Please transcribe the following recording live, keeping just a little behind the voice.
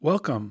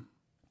Welcome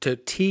to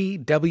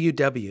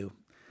TWW,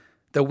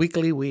 the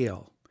Weekly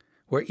Wheel,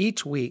 where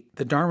each week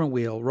the Dharma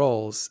Wheel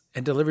rolls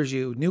and delivers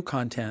you new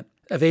content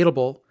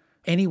available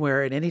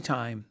anywhere at any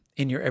time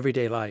in your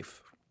everyday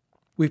life.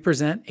 We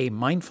present a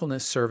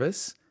mindfulness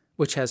service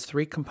which has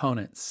three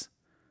components.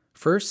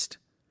 First,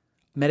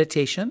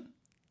 meditation,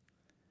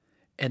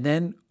 and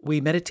then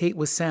we meditate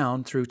with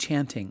sound through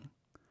chanting.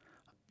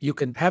 You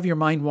can have your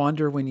mind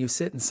wander when you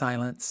sit in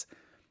silence,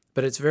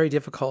 but it's very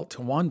difficult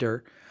to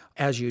wander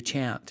as you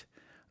chant.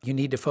 You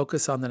need to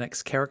focus on the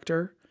next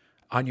character,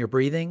 on your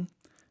breathing,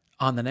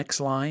 on the next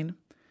line.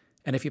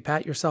 And if you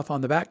pat yourself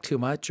on the back too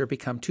much or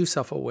become too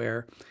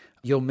self-aware,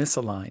 you'll miss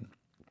a line.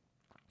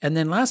 And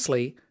then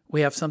lastly,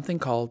 we have something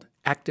called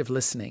active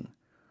listening,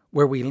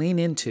 where we lean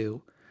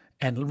into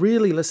and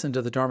really listen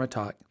to the Dharma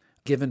talk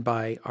given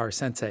by our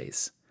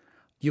senseis.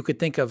 You could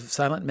think of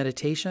silent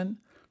meditation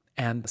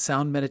and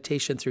sound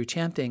meditation through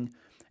chanting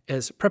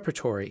as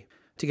preparatory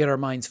to get our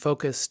minds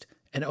focused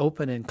and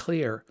open and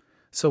clear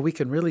so we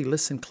can really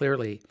listen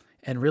clearly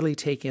and really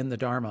take in the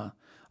Dharma.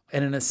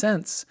 And in a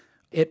sense,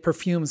 it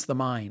perfumes the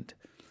mind.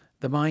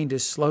 The mind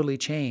is slowly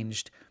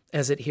changed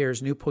as it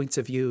hears new points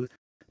of view,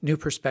 new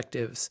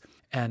perspectives,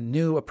 and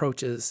new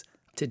approaches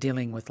to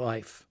dealing with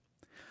life.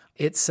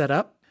 It's set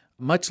up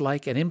much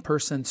like an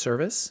in-person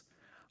service.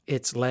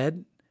 It's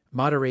led,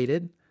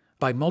 moderated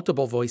by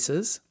multiple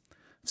voices,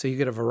 so you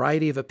get a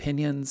variety of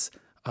opinions,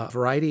 a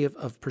variety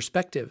of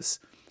perspectives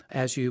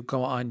as you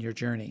go on your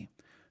journey.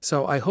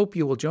 So I hope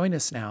you will join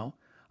us now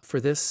for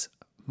this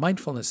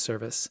mindfulness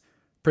service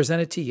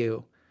presented to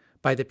you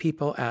by the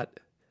people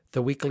at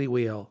the Weekly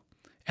Wheel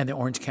and the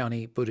Orange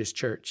County Buddhist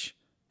Church.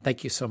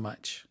 Thank you so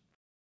much.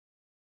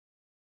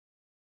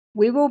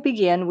 We will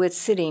begin with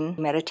sitting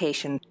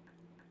meditation.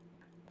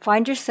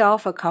 Find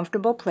yourself a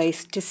comfortable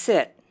place to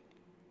sit,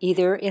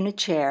 either in a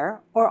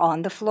chair or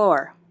on the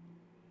floor.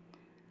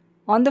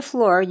 On the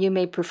floor, you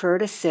may prefer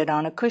to sit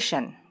on a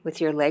cushion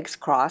with your legs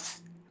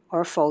crossed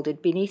or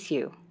folded beneath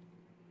you.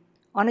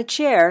 On a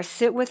chair,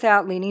 sit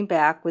without leaning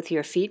back with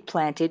your feet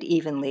planted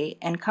evenly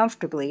and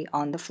comfortably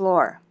on the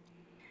floor.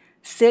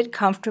 Sit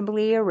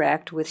comfortably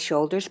erect with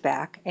shoulders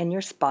back and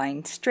your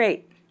spine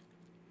straight.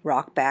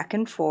 Rock back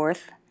and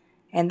forth,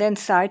 and then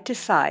side to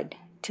side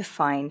to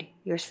find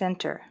your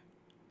center.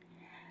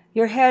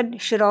 Your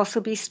head should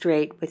also be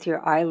straight with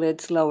your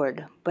eyelids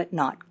lowered but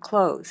not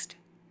closed.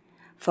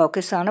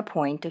 Focus on a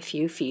point a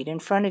few feet in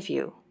front of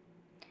you.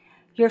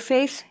 Your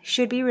face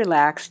should be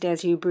relaxed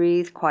as you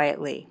breathe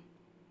quietly.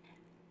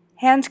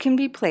 Hands can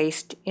be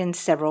placed in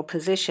several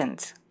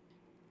positions.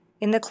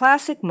 In the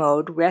classic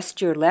mode, rest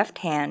your left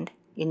hand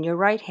in your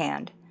right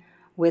hand,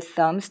 with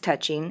thumbs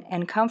touching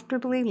and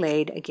comfortably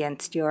laid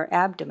against your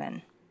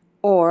abdomen.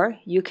 Or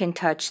you can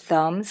touch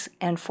thumbs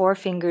and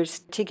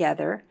forefingers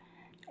together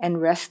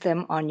and rest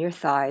them on your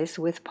thighs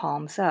with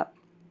palms up.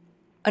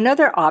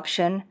 Another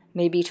option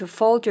may be to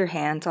fold your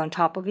hands on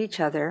top of each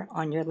other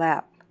on your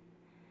lap.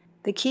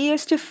 The key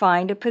is to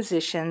find a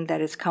position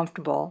that is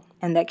comfortable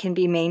and that can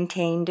be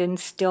maintained in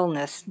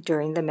stillness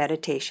during the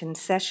meditation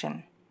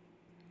session.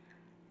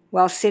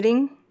 While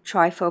sitting,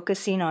 try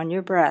focusing on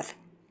your breath,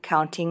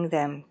 counting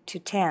them to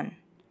 10.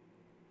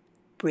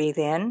 Breathe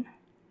in,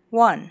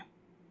 1.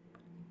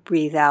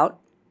 Breathe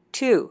out,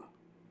 2.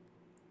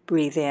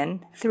 Breathe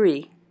in,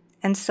 3,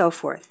 and so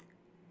forth.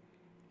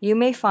 You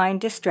may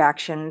find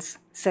distractions,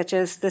 such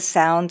as the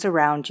sounds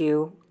around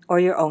you or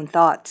your own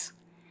thoughts.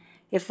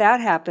 If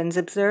that happens,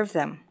 observe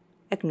them,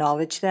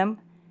 acknowledge them,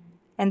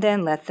 and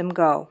then let them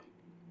go.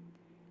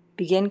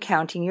 Begin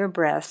counting your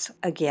breaths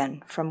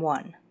again from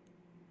 1.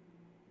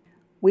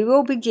 We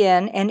will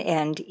begin and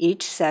end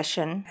each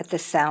session at the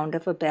sound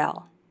of a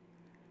bell.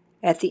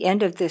 At the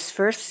end of this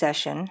first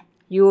session,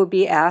 you will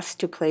be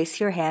asked to place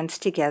your hands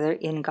together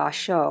in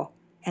Gassho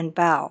and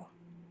bow.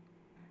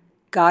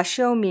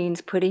 Gassho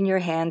means putting your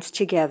hands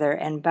together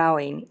and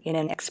bowing in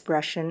an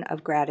expression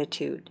of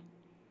gratitude.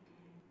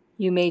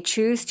 You may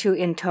choose to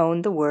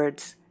intone the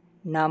words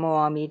Namo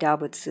Amida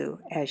Butsu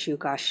as you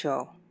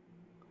Gassho.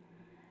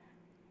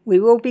 We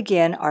will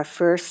begin our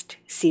first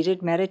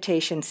seated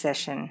meditation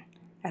session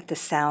at the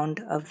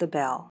sound of the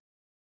bell.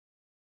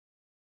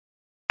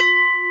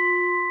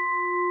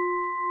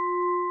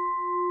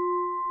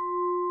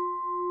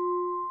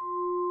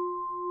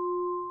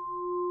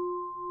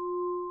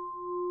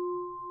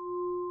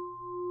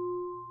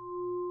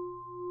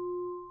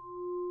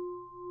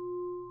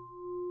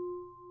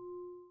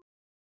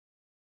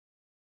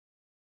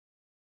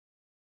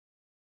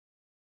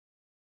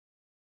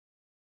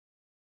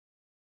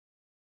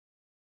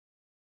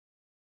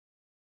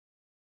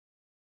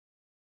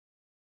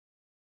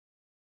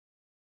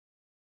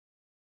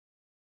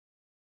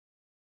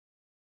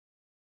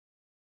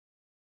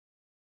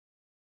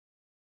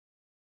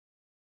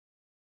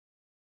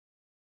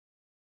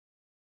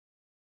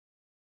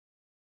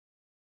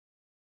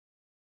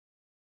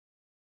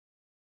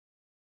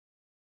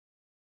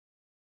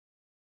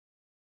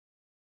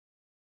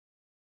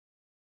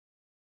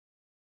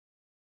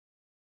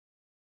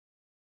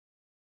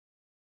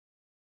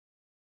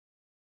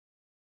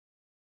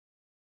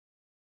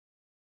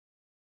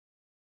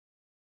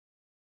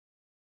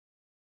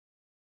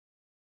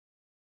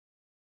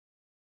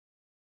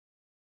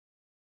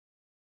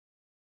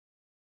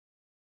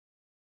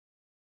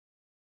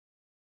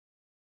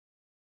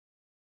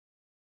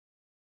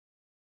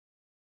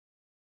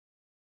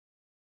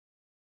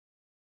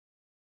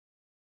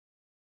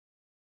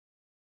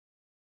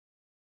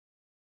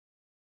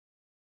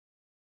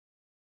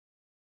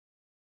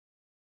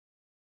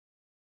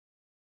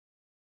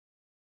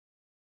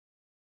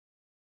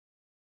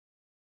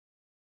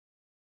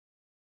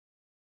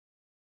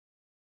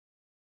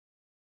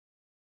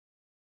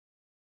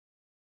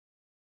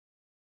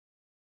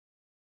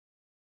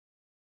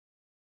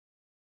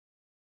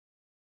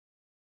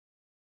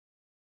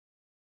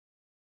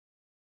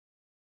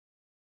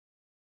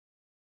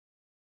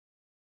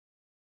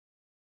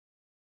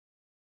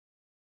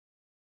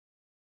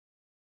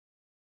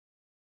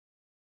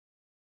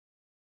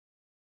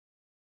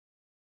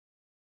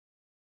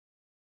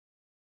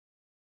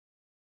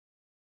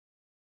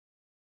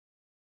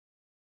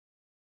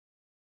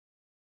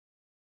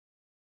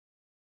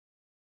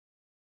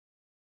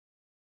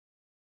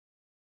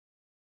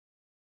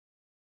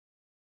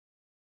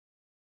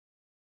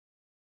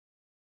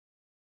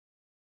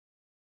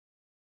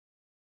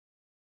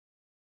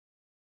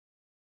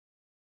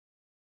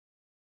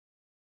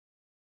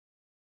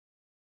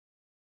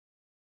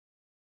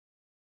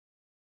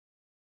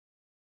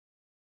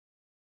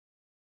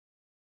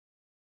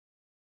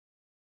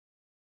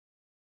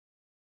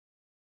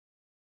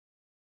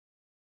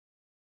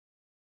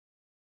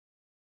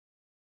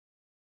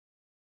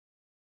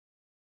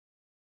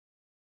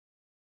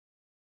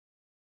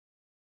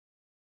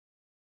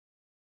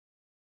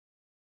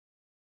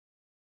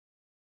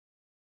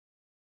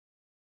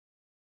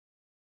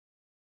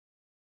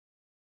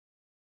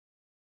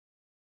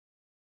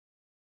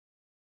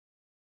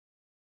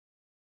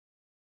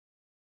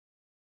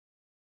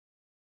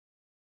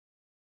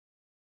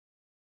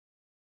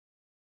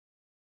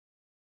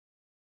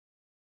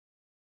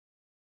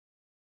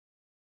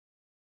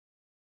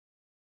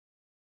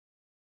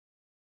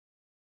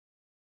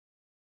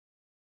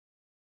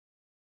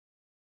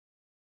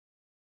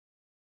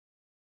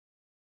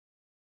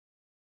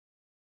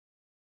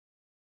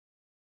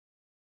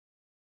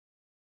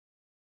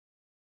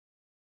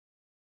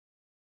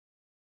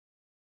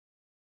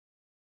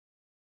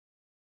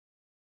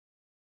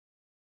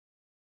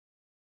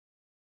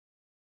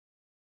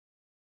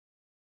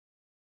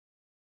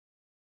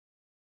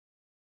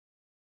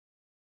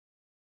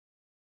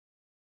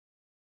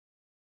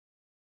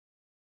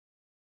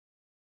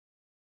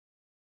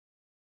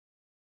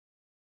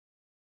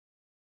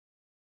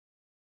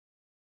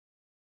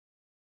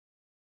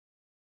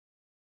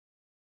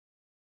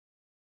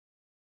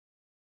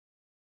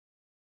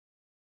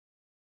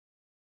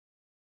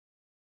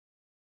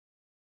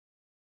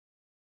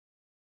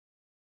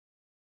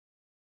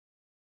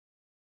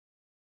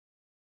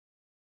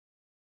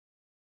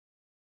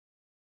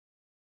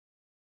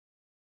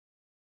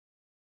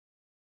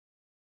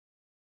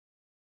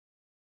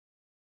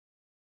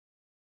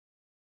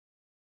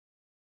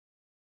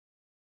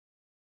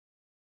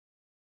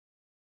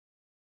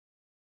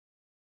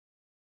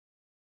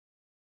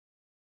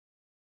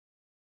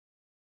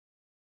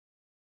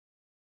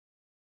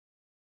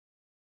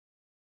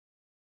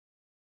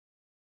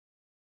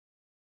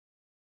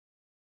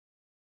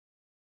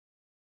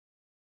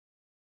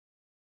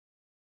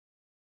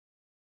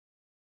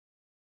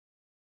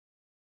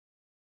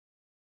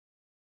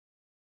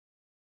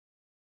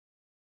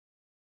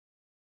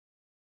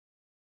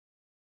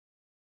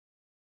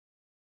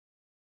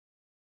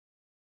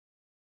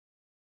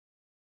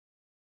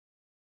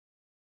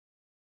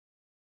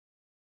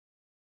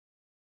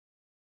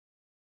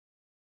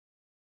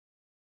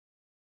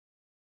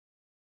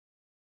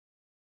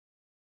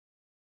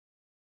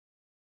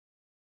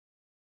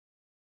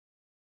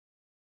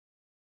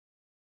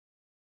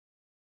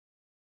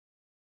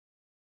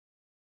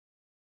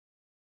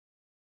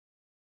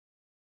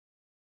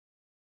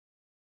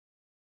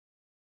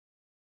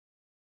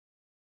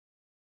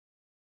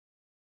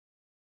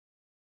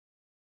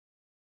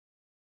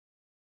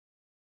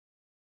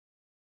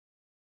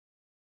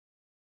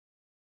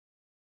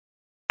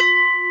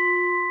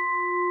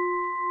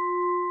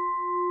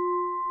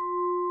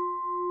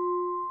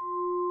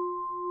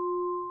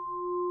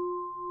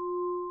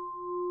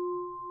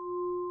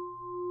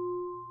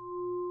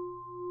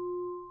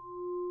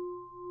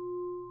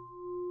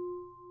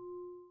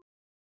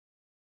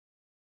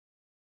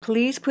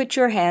 Please put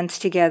your hands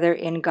together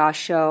in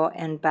Gassho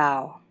and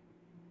bow.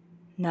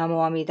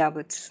 Namo Amida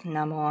Butsu,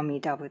 Namo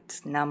Amida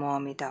Butsu, Namo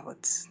Amida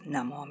Butsu,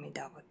 Namo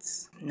Amida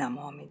Butsu,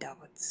 Namo Amida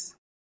Butsu.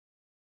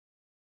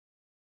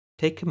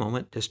 Take a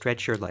moment to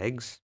stretch your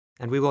legs,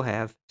 and we will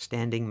have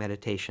standing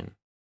meditation.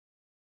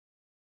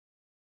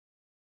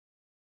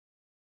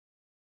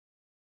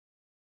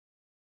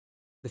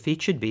 The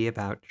feet should be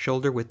about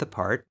shoulder width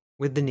apart,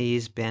 with the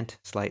knees bent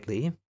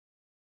slightly.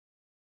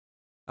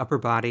 Upper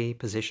body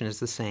position is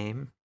the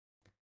same.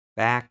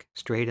 Back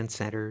straight and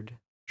centered,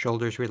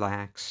 shoulders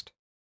relaxed,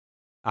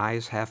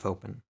 eyes half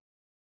open.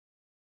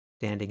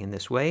 Standing in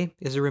this way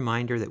is a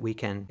reminder that we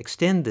can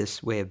extend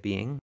this way of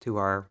being to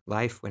our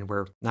life when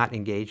we're not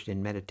engaged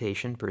in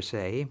meditation per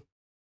se.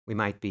 We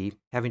might be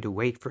having to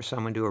wait for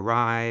someone to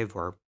arrive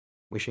or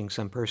wishing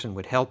some person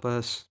would help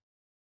us.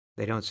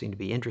 They don't seem to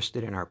be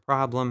interested in our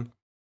problem.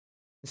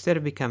 Instead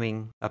of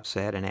becoming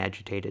upset and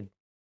agitated,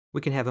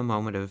 we can have a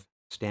moment of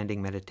standing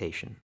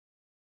meditation.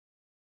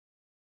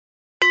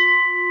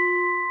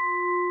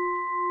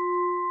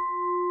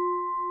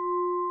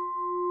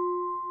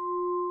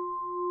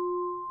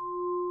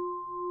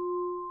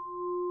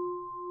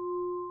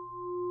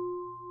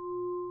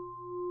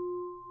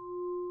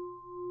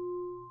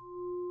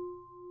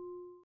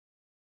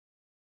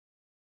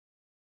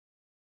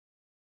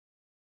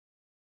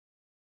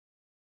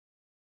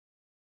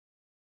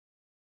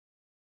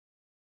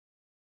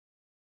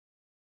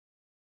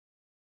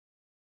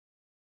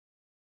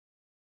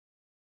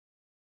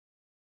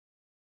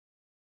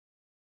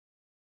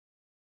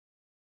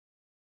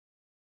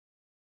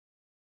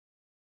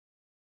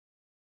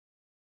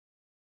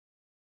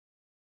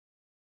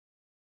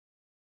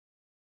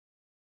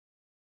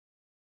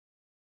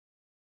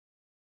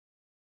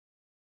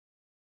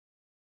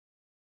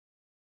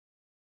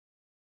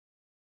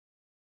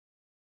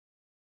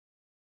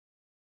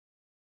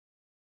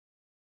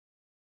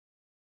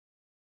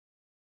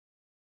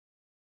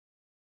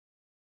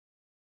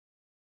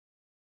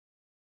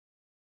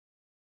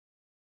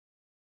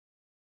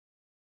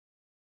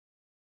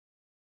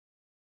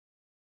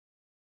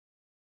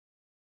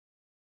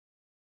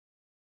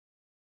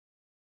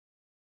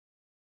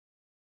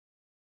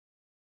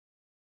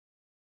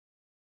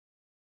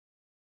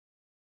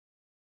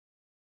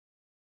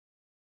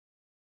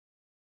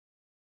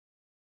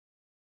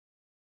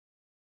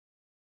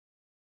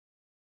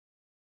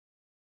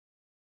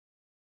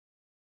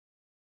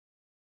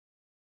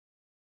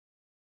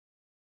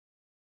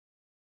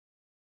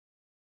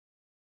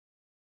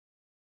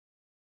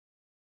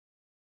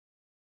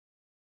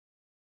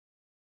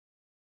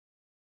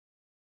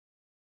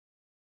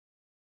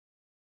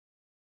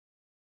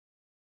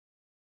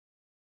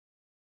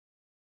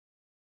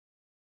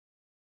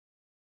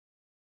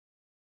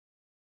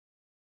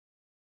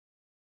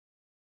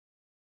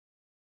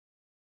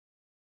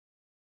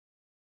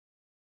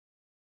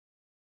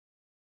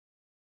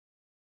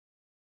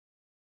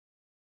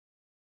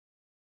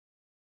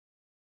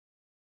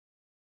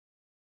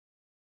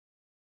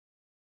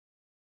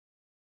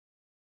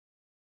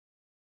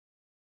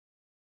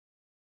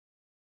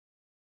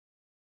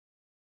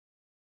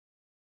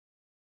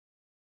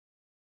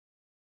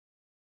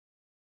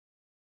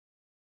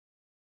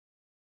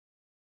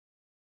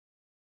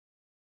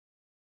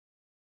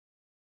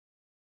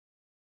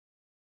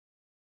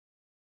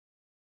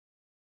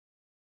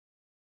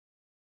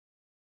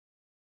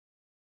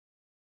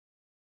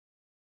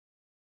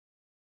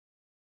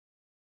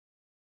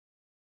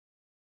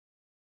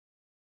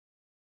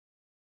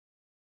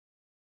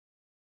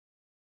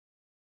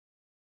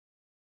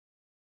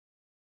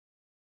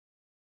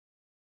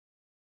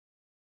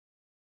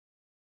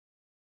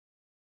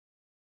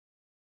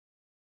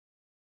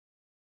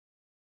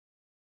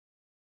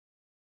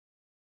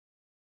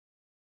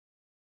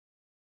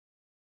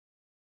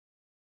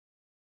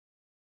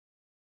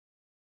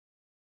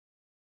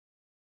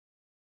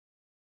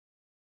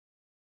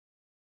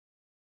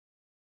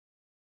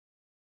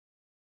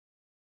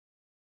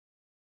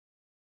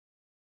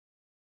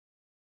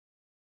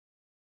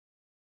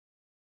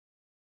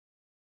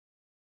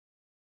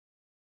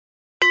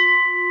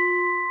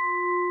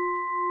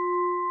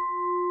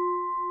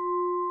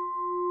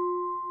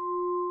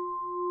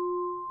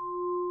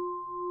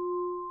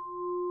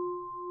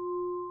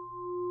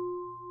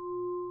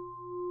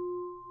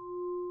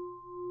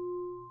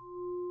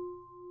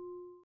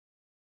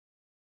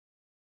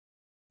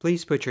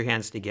 Please put your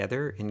hands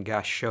together in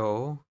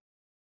Gassho.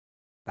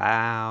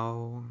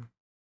 Bow.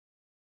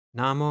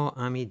 Namo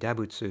Amida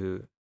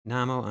Butsu.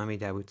 Namo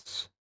Amida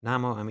Butsu.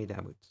 Namo Amida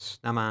Butsu.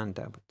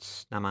 Namanda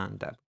Butsu.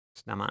 Namanda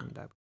Butsu. Namanda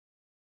Butsu.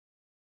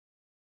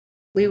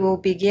 We will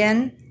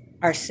begin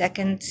our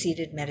second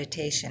seated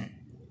meditation.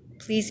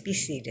 Please be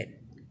seated.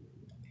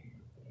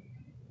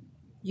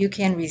 You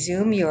can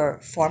resume your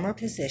former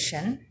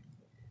position.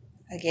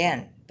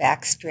 Again,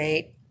 back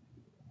straight,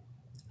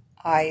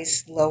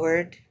 eyes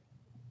lowered,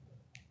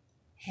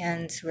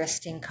 hands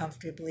resting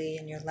comfortably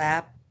in your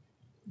lap,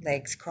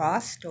 legs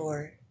crossed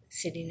or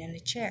sitting in a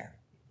chair.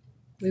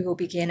 We will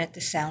begin at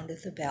the sound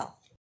of the bell.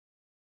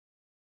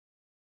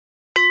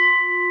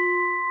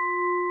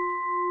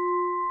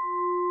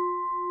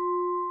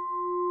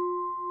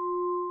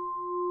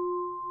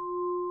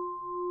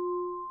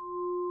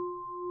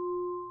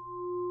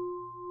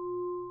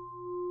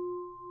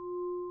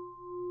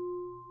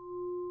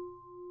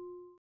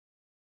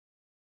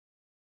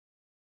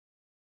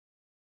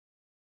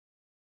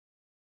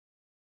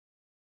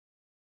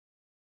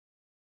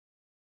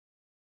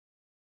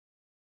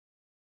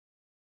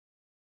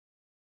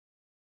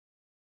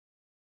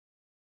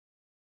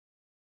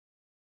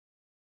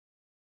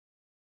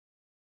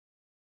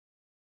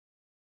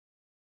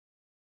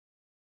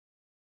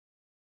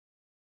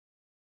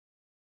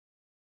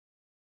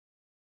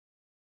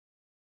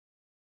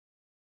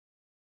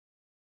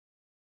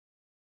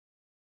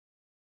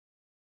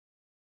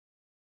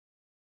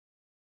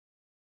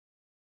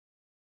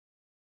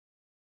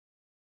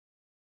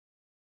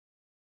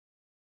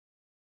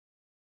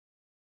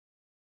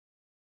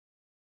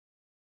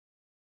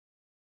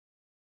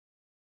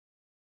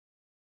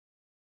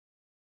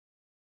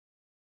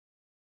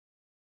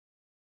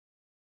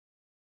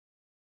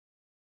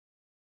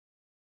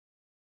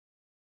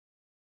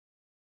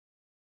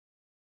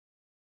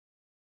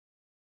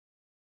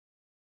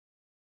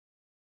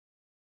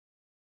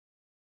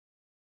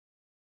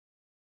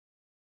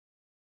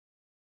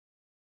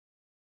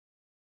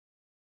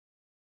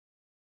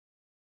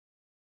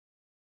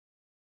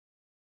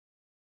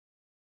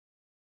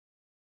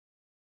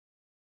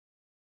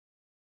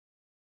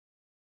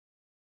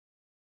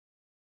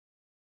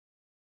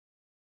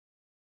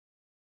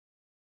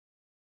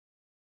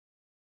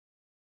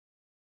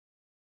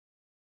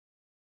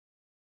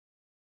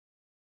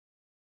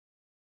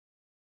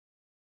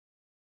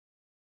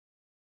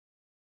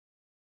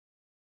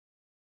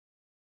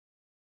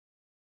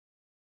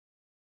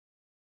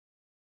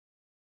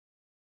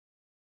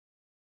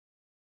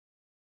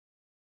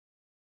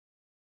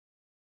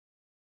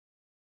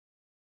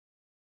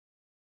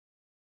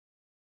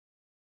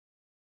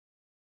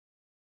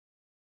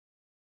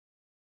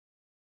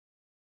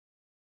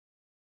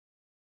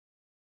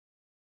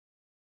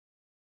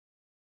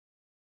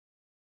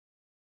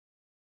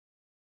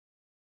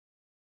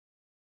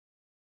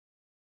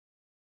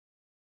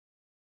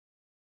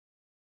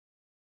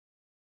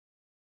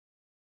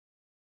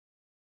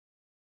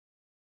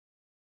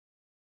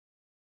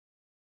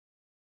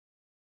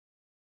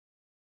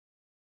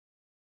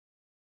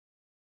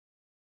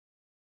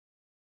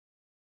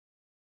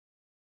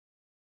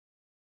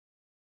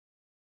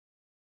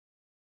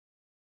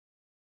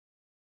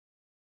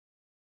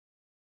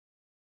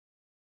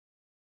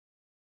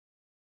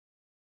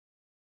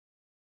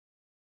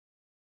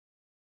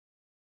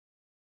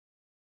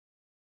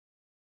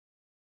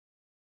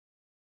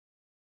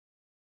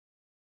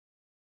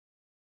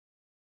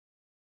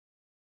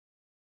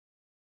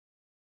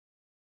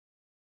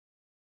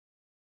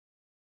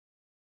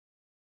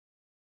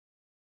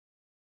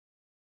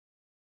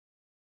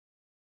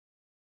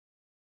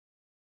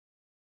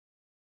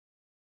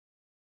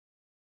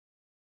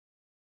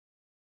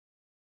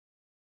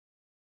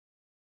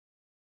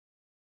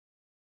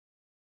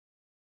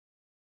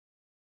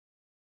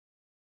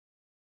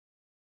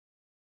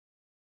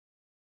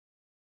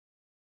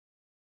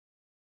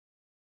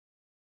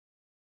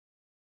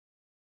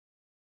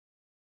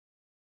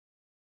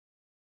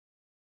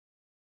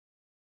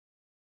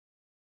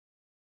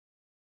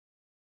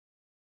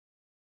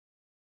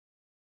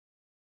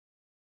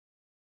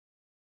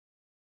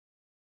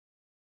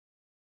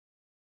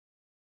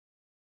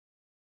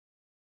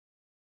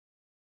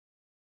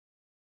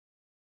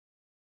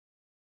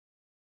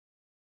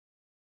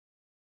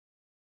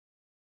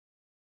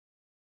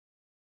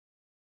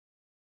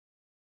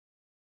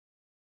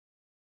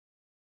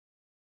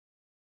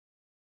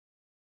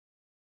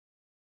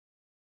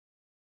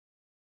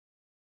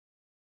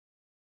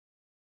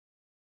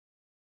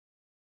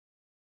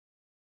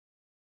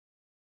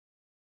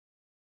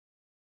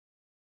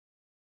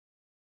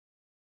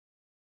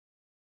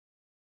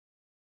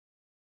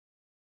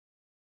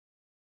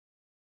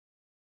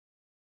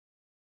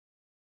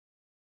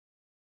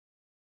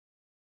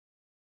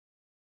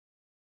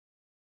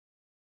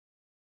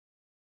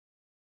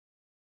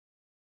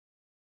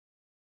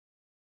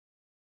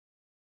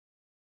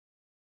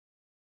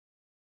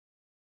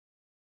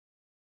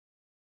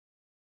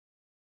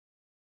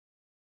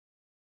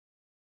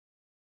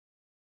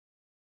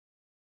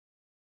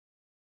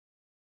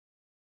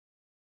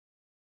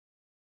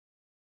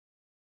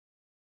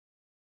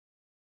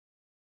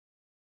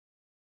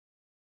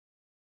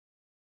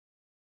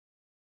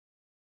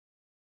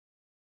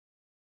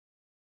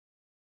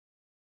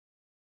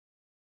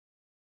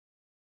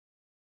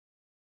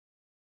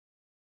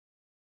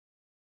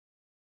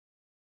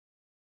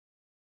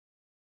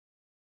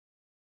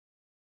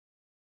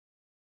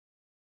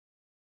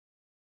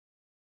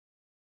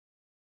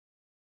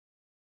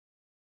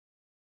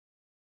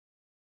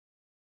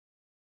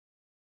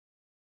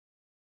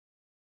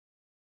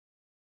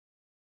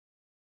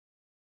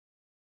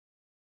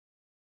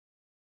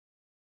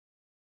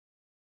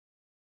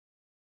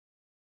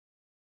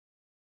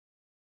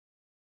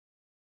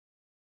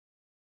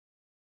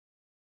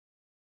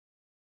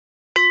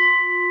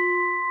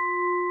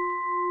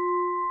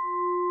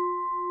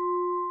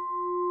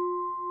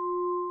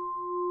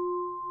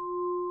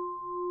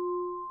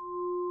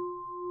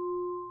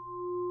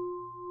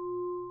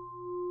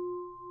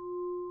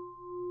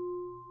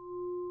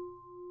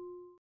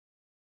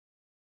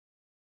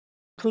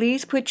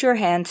 Please put your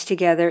hands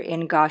together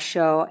in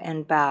Gassho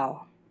and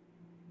bow.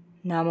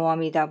 Namo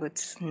Amida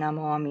Butsu,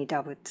 Namo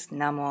Amida Butsu,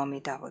 Namo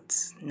Amida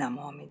Butsu,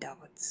 Namo Amida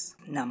Butsu,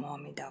 Namo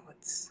Amida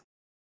Butsu.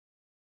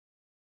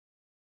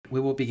 We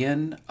will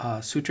begin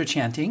sutra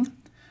chanting.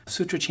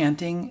 Sutra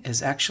chanting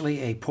is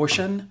actually a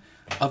portion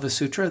of a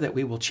sutra that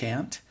we will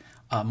chant.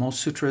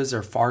 Most sutras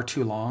are far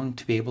too long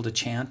to be able to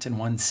chant in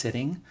one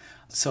sitting.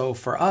 So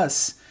for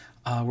us,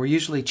 we're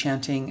usually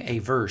chanting a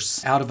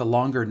verse out of a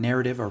longer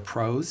narrative or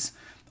prose.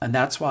 And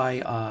that's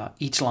why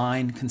each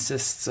line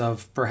consists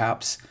of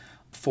perhaps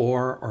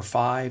 4 or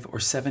 5 or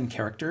 7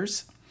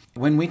 characters.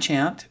 When we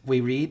chant, we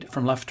read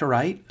from left to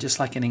right, just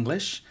like in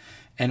English,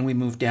 and we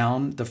move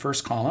down the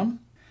first column,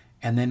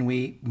 and then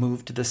we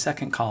move to the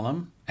second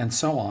column, and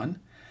so on.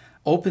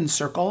 Open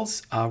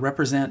circles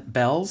represent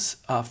bells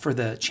for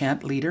the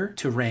chant leader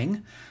to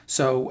ring.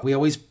 So we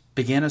always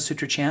begin a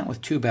sutra chant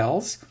with 2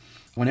 bells.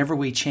 Whenever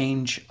we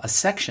change a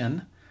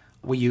section,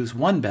 we use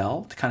 1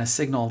 bell to kind of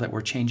signal that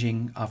we're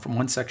changing from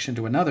one section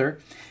to another.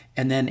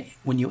 And then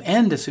when you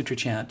end a sutra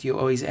chant, you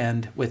always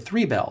end with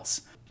 3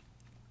 bells.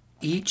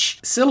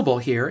 Each syllable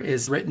here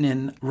is written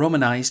in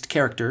Romanized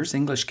characters,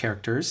 English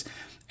characters,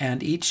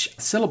 and each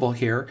syllable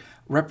here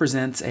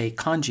represents a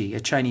kanji, a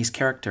Chinese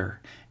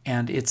character,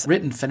 and it's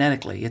written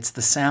phonetically. It's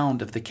the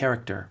sound of the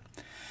character.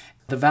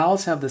 The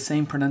vowels have the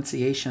same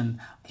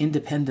pronunciation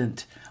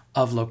independent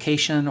of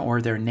location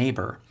or their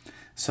neighbor.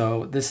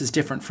 So this is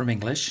different from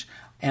English.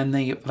 And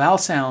the vowel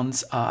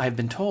sounds, I've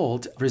been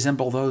told,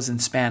 resemble those in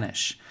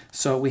Spanish.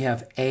 So we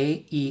have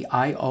A, E,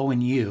 I, O,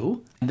 and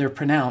U, and they're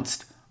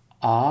pronounced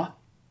A,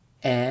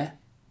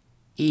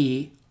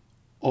 E,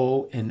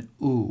 O, and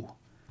U.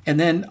 And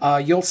then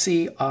you'll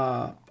see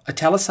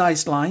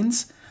italicized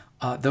lines.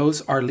 Those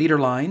are leader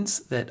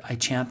lines that I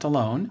chant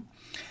alone.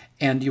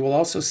 And you will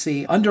also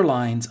see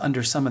underlines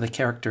under some of the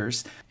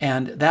characters.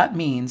 And that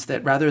means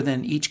that rather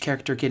than each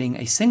character getting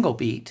a single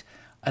beat,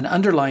 an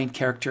underlined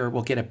character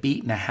will get a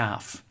beat and a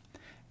half.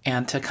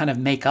 And to kind of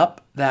make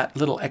up that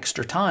little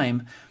extra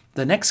time,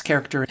 the next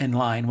character in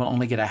line will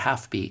only get a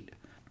half beat.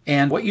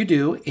 And what you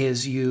do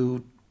is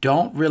you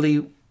don't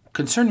really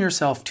concern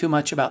yourself too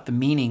much about the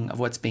meaning of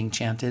what's being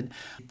chanted.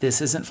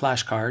 This isn't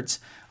flashcards.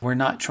 We're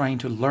not trying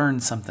to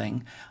learn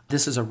something.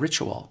 This is a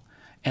ritual.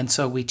 And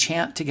so we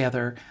chant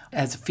together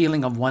as a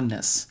feeling of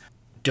oneness.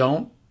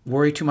 Don't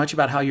worry too much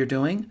about how you're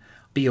doing.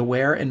 Be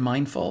aware and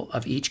mindful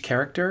of each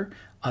character.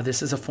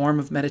 This is a form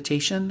of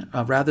meditation.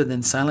 Rather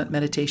than silent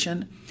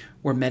meditation,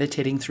 we're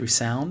meditating through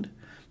sound.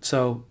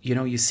 So,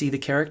 you see the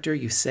character,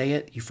 you say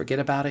it, you forget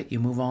about it, you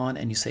move on,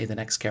 and you say the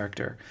next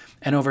character.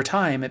 And over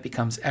time, it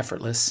becomes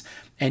effortless,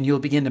 and you'll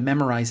begin to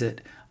memorize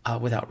it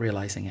without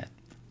realizing it.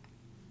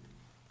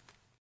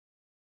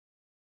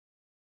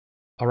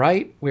 All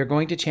right, we're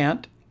going to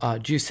chant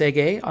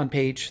Jusege on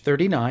page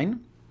 39.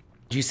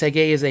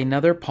 Jusege is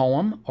another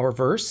poem or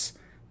verse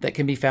that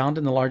can be found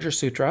in the larger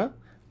sutra.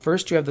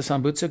 First, you have the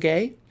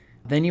Sambutsuge.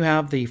 Then you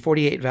have the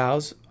 48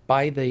 vows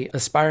by the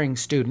aspiring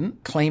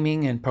student,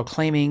 claiming and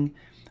proclaiming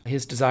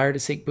his desire to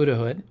seek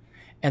Buddhahood.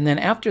 And then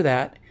after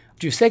that,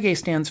 Jusege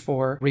stands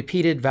for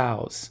repeated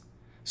vows.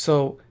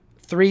 So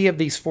 3 of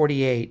these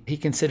 48 he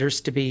considers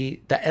to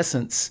be the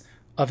essence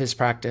of his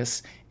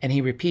practice, and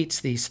he repeats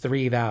these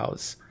 3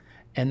 vows.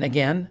 And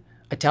again,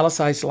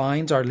 italicized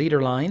lines are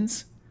leader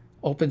lines,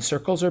 open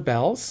circles are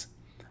bells,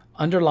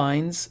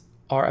 underlines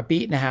are a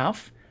beat and a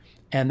half,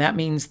 and that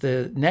means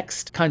the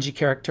next kanji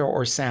character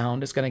or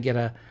sound is going to get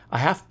a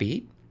half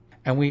beat.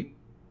 And we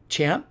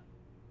chant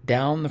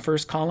down the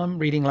first column,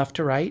 reading left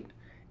to right,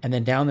 and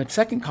then down the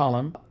second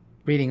column,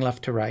 reading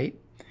left to right.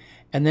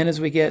 And then as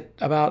we get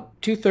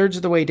about 2/3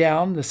 of the way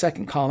down the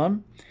second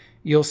column,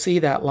 you'll see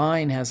that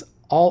line has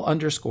all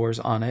underscores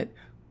on it.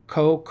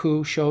 Ko,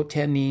 ku, sho,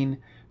 tenin,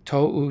 to,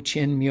 u,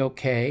 chin, myo,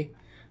 ke.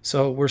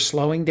 So we're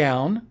slowing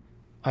down.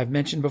 I've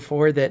mentioned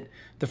before that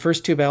the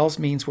first 2 bells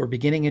means we're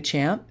beginning a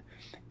chant,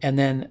 and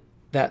then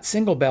that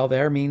single bell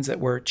there means that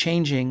we're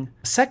changing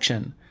a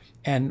section.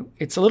 And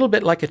it's a little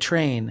bit like a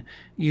train.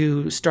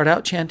 You start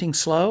out chanting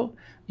slow,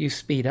 you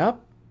speed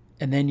up,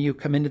 and then you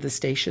come into the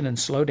station and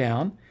slow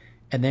down.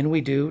 And then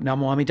we do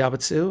Namo Amida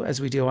Butsu, as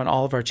we do on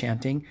all of our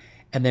chanting.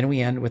 And then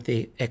we end with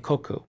the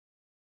Ekoku.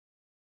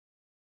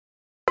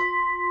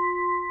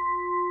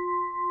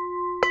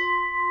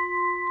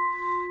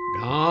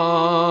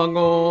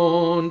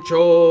 Dagon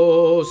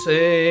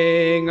Chosengan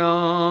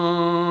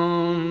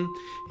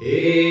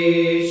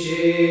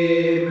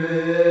Ishime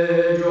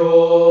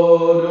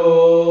Jodo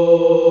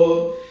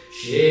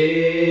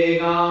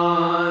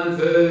Shigan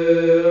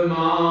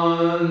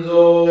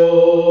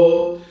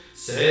Fumanzo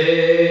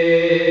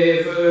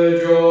Seifu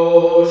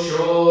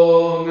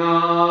Joshonga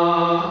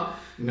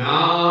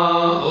Na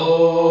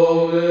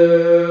Omuyoko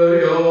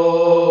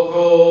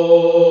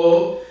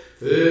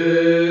Fu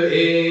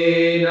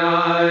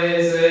Inai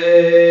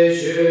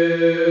Seishu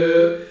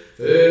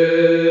Fu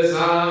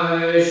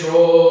Sai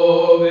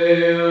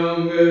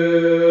Shobingu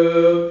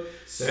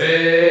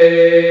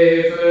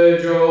Seifu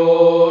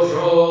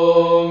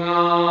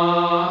Joshonga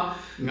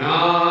Na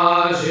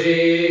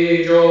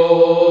Shi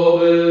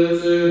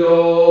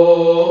Jobutsudo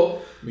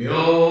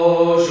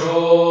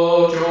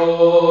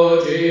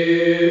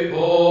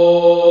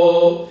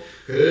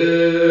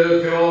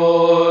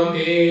教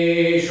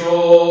未証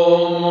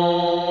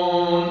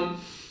門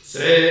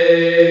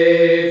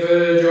政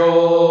府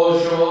上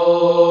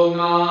昇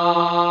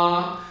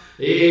が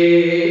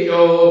利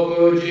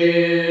欲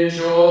人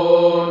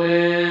少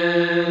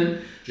年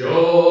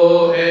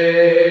上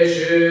映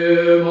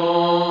主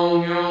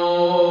文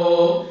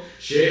行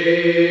し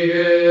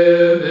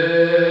ぐ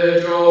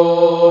む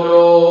浄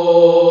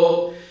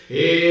土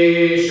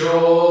一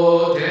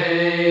生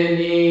天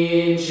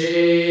人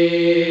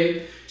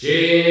知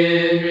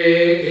人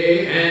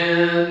力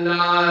現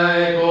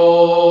代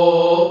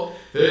語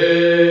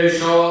不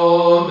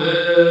所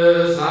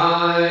無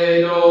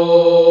才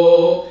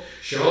道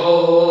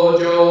少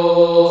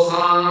女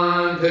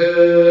三苦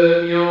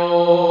名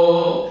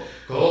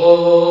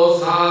交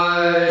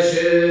際主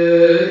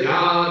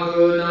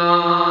役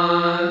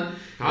難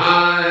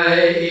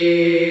海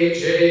一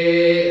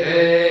永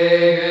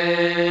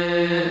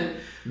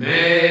遠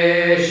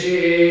名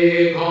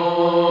詞公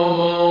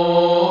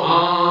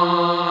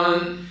安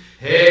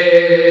閉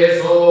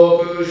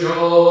塞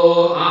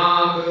所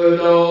悪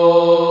道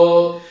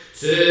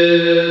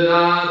通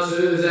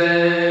達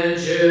前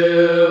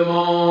注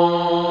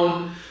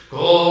文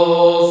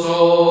高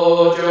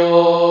僧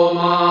上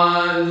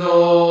満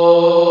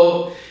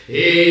足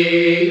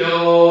いよ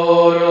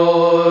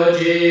ろ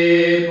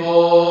じ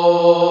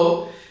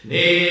ぽ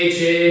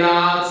日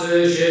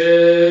脱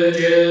主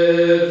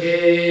従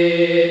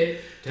期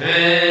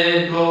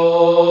天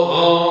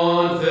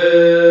候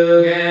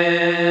不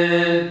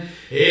言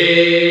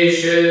一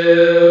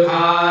種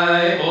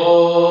海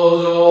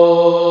王像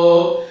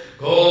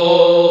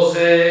公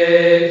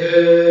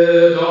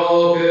正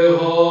独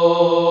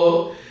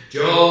法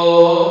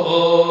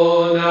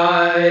上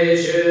内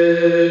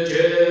集中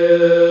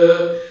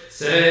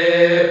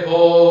説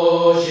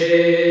法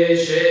し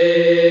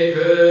し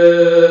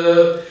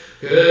く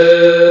具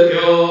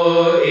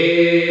用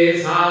異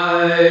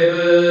細物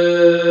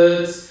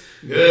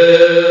具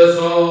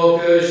足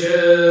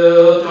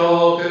習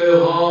徳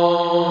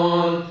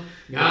本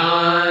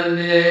元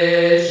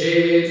年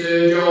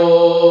出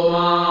上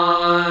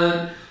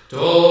満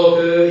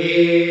徳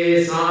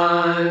異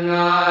三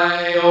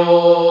害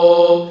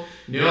用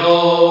女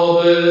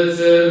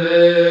仏無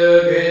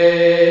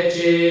下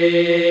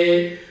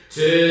地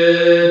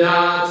通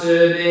達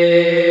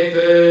に不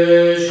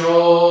詳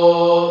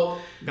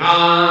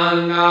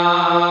願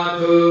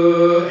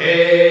学営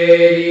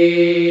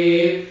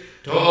利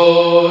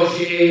投資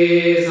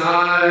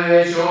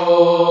最小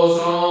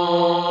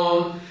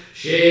損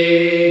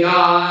志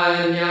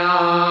願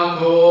や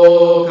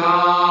効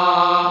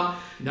果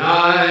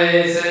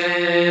大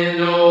戦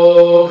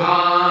の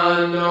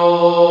感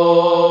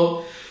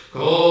動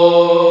国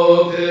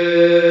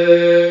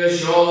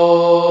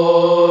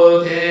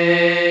書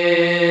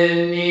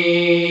天に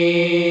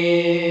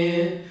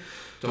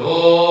と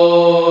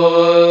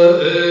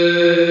う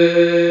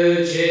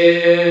ち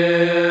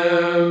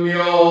妙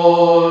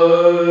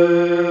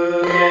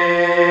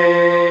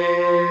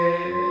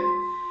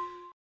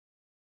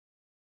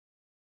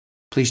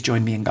Please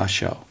join me in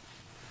Gasho.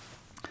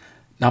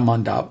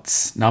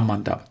 Namandavats,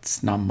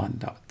 Namandavats,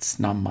 Namandavats,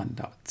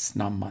 Namandavats,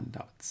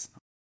 Namandavats.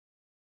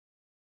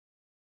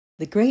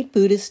 The great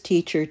Buddhist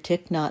teacher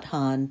Thich Nhat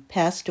Hanh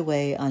passed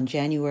away on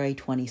January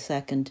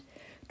 22nd,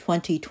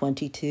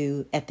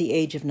 2022, at the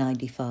age of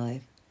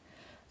 95.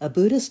 A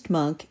Buddhist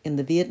monk in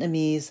the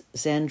Vietnamese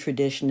Zen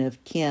tradition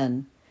of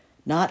Kien,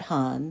 Nhat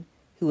Hanh,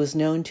 who was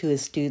known to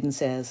his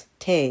students as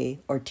Te,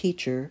 or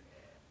teacher,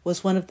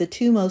 was one of the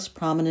two most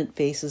prominent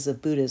faces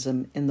of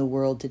Buddhism in the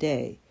world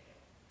today,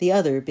 the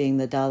other being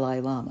the Dalai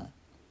Lama.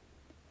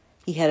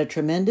 He had a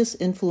tremendous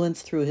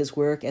influence through his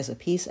work as a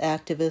peace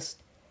activist,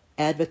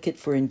 advocate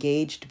for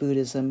engaged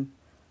Buddhism,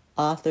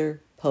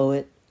 author,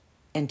 poet,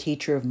 and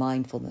teacher of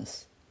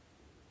mindfulness.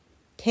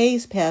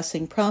 Te's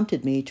passing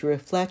prompted me to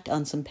reflect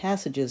on some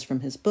passages from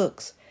his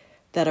books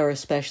that are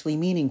especially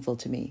meaningful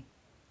to me.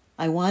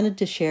 I wanted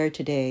to share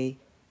today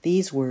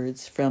these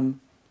words from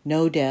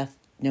No Death,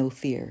 No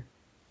Fear.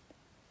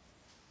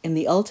 In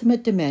the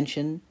ultimate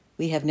dimension,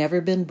 we have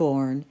never been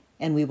born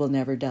and we will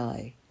never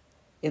die.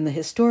 In the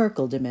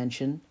historical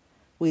dimension,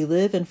 we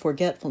live in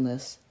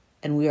forgetfulness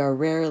and we are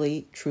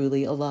rarely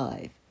truly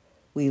alive.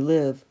 We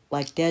live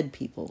like dead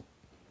people.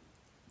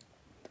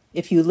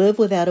 If you live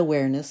without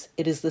awareness,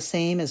 it is the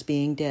same as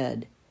being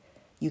dead.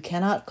 You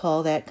cannot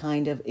call that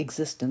kind of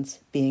existence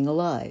being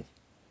alive.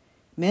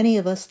 Many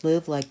of us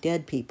live like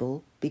dead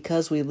people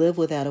because we live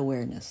without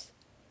awareness.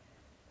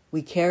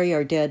 We carry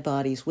our dead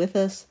bodies with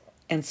us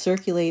and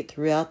circulate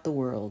throughout the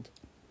world.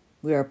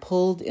 We are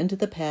pulled into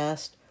the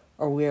past,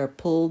 or we are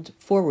pulled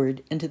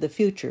forward into the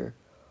future,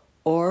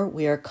 or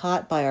we are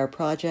caught by our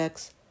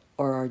projects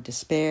or our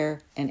despair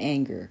and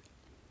anger.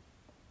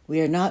 We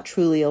are not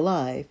truly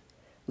alive.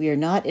 We are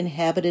not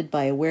inhabited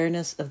by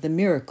awareness of the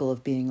miracle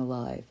of being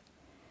alive.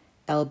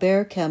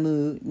 Albert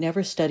Camus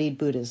never studied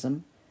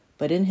Buddhism,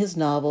 but in his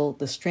novel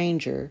The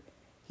Stranger,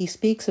 he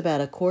speaks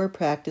about a core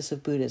practice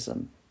of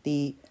Buddhism,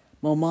 the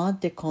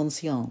moment de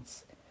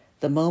conscience,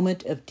 the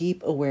moment of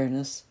deep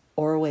awareness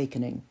or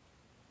awakening.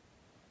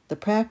 The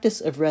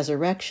practice of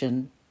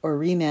resurrection or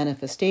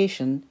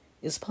remanifestation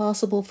is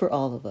possible for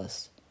all of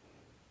us.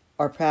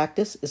 Our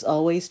practice is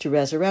always to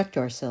resurrect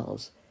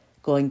ourselves,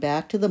 going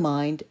back to the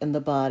mind and the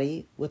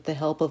body with the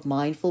help of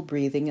mindful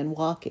breathing and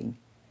walking.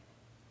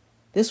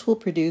 This will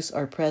produce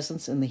our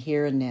presence in the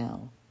here and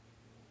now.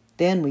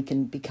 Then we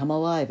can become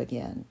alive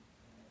again.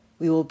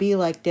 We will be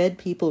like dead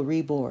people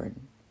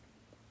reborn.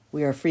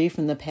 We are free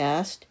from the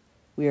past.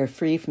 We are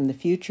free from the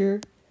future.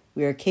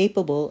 We are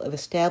capable of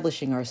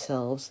establishing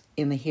ourselves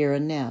in the here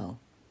and now.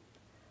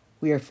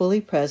 We are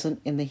fully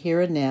present in the here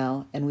and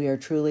now, and we are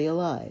truly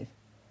alive.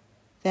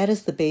 That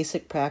is the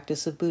basic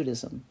practice of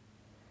Buddhism.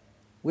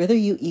 Whether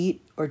you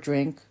eat or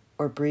drink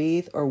or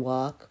breathe or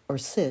walk or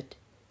sit,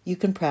 you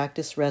can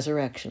practice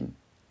resurrection.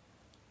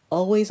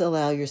 Always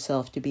allow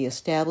yourself to be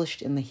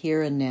established in the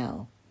here and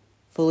now,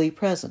 fully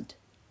present,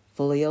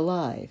 fully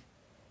alive.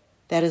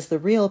 That is the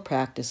real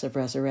practice of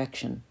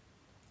resurrection.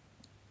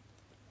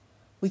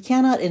 We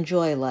cannot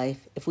enjoy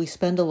life if we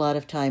spend a lot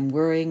of time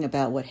worrying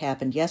about what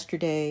happened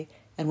yesterday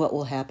and what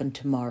will happen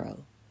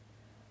tomorrow.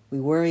 We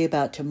worry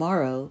about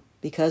tomorrow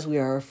because we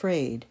are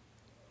afraid.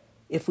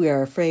 If we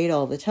are afraid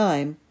all the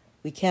time,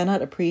 we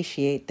cannot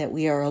appreciate that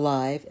we are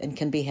alive and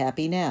can be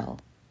happy now.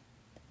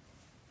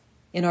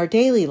 In our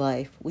daily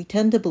life, we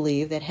tend to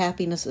believe that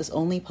happiness is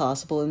only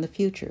possible in the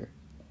future.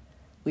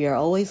 We are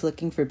always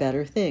looking for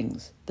better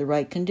things, the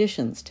right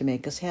conditions to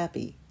make us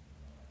happy.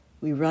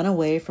 We run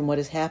away from what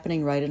is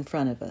happening right in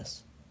front of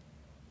us.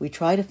 We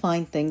try to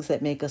find things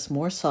that make us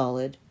more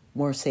solid,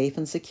 more safe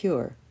and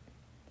secure.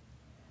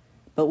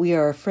 But we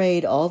are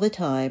afraid all the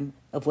time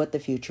of what the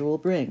future will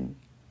bring.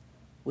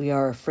 We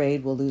are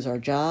afraid we'll lose our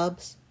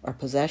jobs, our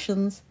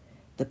possessions,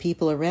 the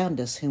people around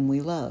us whom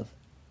we love.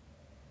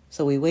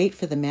 So we wait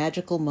for the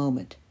magical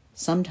moment,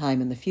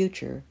 sometime in the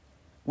future,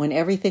 when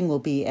everything will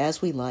be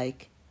as we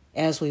like,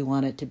 as we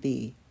want it to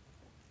be.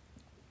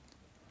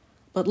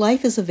 But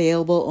life is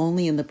available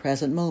only in the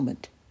present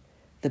moment.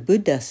 The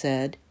Buddha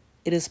said,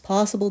 "It is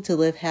possible to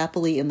live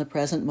happily in the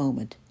present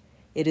moment.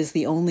 It is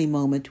the only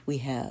moment we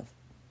have."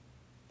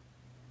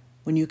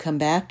 When you come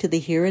back to the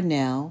here and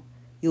now,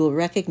 you will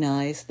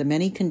recognize the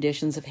many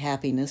conditions of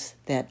happiness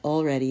that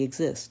already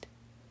exist.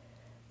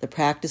 The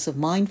practice of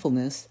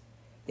mindfulness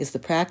is the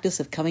practice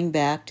of coming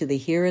back to the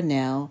here and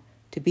now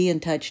to be in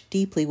touch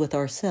deeply with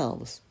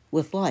ourselves,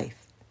 with life.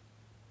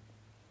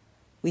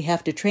 We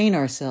have to train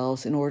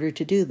ourselves in order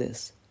to do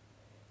this.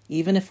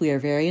 Even if we are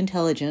very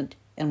intelligent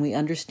and we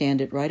understand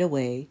it right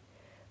away,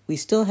 we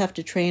still have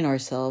to train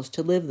ourselves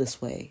to live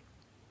this way.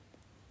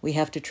 We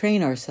have to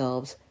train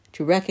ourselves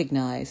to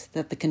recognize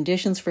that the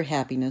conditions for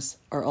happiness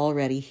are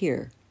already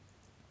here.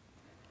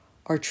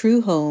 Our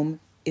true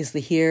home is the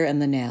here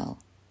and the now.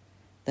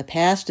 The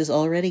past is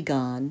already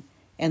gone,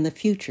 and the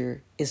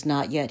future is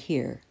not yet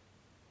here.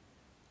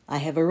 I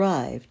have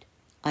arrived.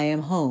 I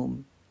am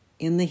home,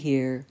 in the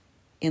here,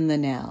 in the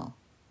now.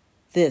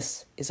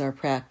 This is our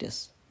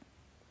practice.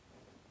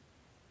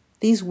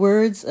 These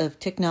words of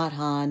Thich Nhat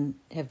Hanh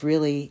have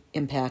really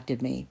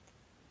impacted me.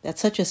 That's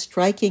such a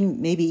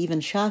striking, maybe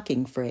even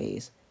shocking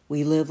phrase.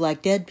 We live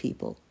like dead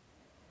people.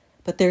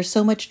 But there's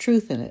so much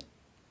truth in it.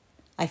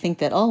 I think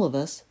that all of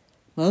us,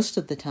 most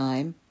of the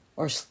time,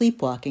 are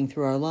sleepwalking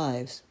through our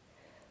lives.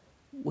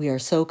 We are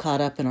so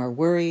caught up in our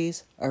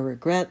worries, our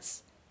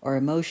regrets, our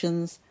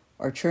emotions,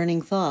 our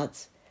churning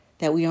thoughts,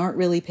 that we aren't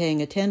really paying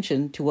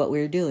attention to what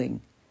we're doing.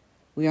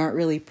 We aren't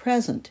really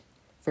present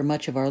for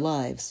much of our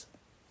lives.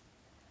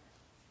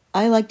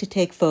 I like to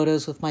take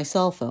photos with my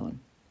cell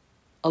phone.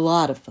 A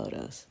lot of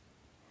photos.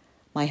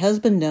 My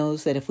husband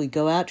knows that if we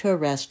go out to a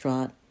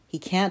restaurant, he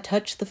can't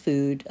touch the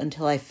food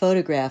until I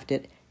photographed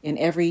it in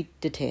every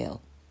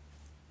detail.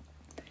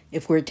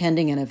 If we're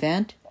attending an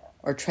event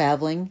or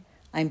traveling,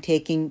 I'm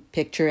taking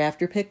picture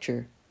after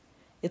picture.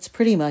 It's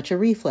pretty much a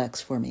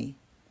reflex for me.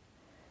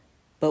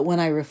 But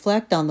when I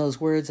reflect on those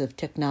words of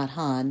Thich Nhat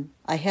Hanh,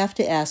 I have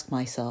to ask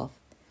myself,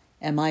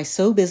 am I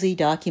so busy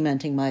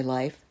documenting my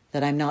life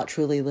that I'm not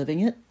truly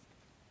living it?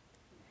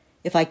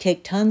 If I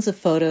take tons of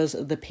photos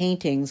of the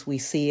paintings we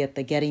see at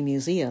the Getty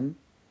Museum,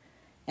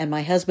 and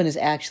my husband is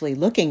actually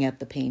looking at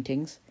the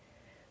paintings,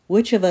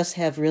 which of us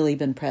have really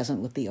been present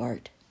with the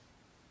art?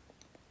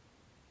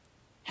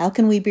 How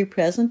can we be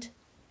present?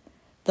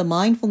 The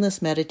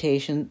mindfulness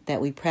meditation that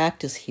we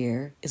practice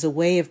here is a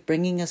way of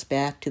bringing us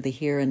back to the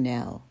here and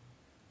now.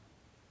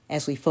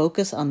 As we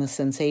focus on the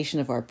sensation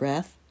of our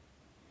breath,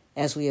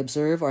 as we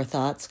observe our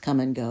thoughts come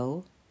and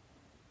go,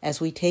 as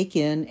we take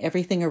in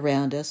everything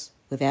around us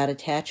without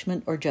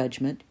attachment or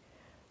judgment,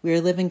 we are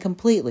living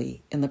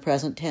completely in the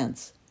present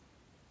tense.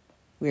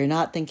 We are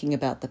not thinking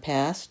about the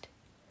past.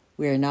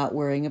 We are not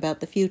worrying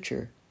about the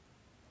future.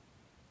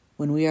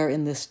 When we are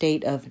in the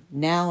state of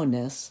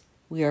nowness,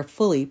 we are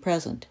fully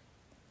present.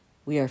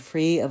 We are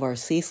free of our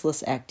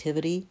ceaseless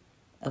activity,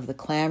 of the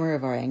clamor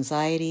of our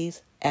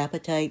anxieties,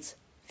 appetites,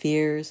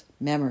 fears,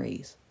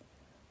 memories.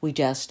 We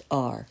just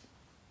are.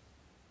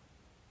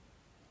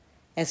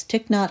 As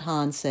Thich Nhat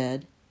Hanh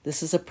said,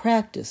 this is a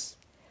practice.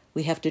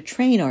 We have to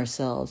train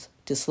ourselves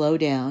to slow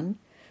down,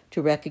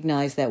 to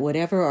recognize that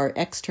whatever our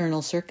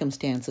external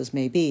circumstances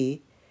may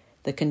be,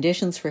 the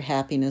conditions for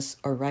happiness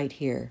are right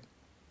here.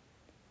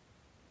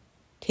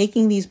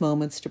 Taking these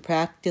moments to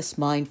practice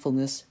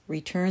mindfulness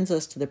returns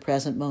us to the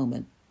present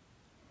moment.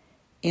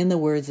 In the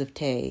words of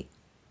Tay,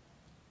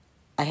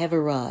 I have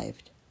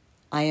arrived.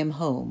 I am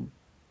home,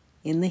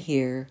 in the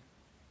here,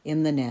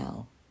 in the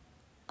now.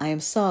 I am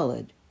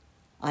solid.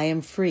 I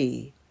am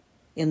free.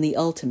 In the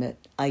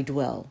ultimate, I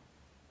dwell.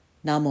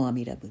 Namo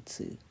Amida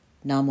Butsu.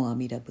 Namo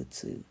Amida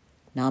Butsu.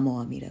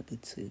 Namo Amida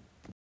Butsu.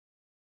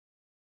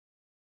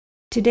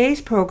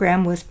 Today's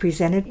program was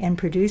presented and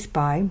produced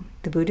by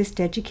the Buddhist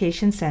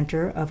Education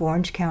Center of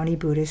Orange County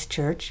Buddhist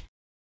Church.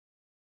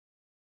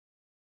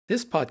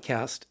 This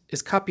podcast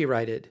is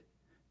copyrighted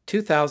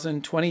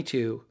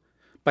 2022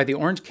 by the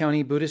Orange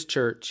County Buddhist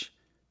Church,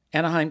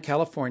 Anaheim,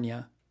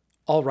 California,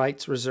 all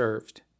rights reserved.